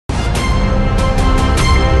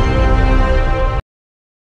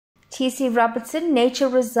TC Robertson Nature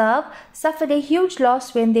Reserve suffered a huge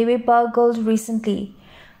loss when they were burgled recently.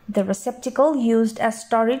 The receptacle used as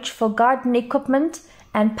storage for garden equipment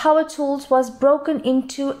and power tools was broken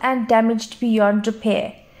into and damaged beyond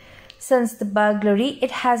repair. Since the burglary, it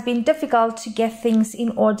has been difficult to get things in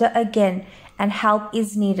order again, and help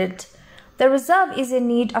is needed. The reserve is in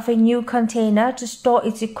need of a new container to store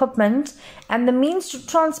its equipment and the means to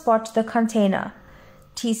transport the container.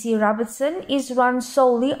 TC Robertson is run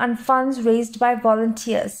solely on funds raised by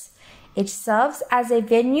volunteers. It serves as a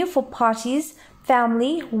venue for parties,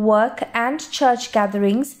 family, work and church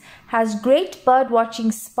gatherings, has great bird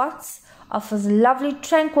watching spots, offers lovely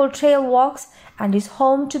tranquil trail walks and is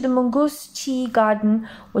home to the Mongoose Tea Garden,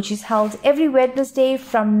 which is held every Wednesday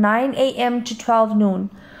from 9 a.m. to 12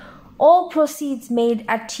 noon. All proceeds made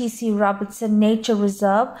at TC Robertson Nature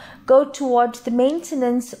Reserve go towards the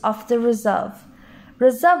maintenance of the reserve.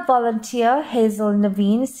 Reserve volunteer Hazel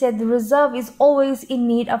Naveen said the reserve is always in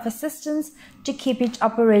need of assistance to keep it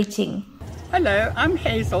operating. Hello, I'm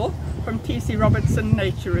Hazel from TC Robertson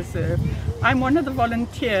Nature Reserve. I'm one of the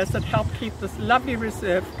volunteers that help keep this lovely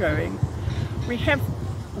reserve going. We have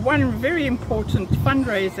one very important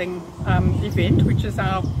fundraising event, which is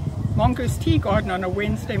our Mongoose Tea Garden on a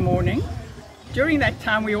Wednesday morning. During that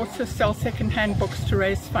time we also sell second-hand books to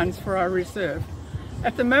raise funds for our reserve.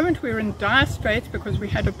 At the moment we're in dire straits because we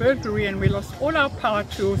had a burglary and we lost all our power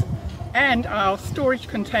tools and our storage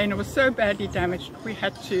container was so badly damaged we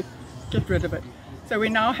had to get rid of it. So we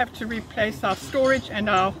now have to replace our storage and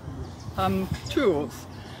our tools.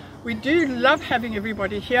 We do love having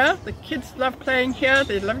everybody here. The kids love playing here.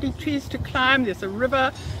 There are lovely trees to climb. There's a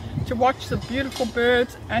river to watch the beautiful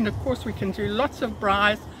birds, and of course we can do lots of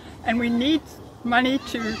braais, and we need money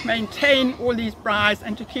to maintain all these braais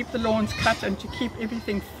and to keep the lawns cut and to keep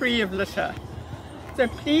everything free of litter. So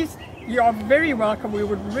please, you are very welcome. We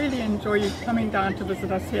would really enjoy you coming down to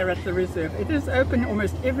visit us here at the reserve. It is open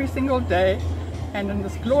almost every single day, and in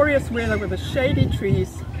this glorious weather with the shady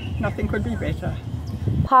trees, nothing could be better.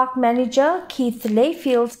 Park Manager Keith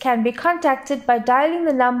Layfield can be contacted by dialing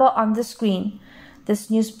the number on the screen. This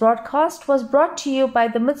news broadcast was brought to you by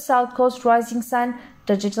the Mid-South Coast Rising Sun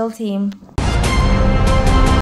digital team.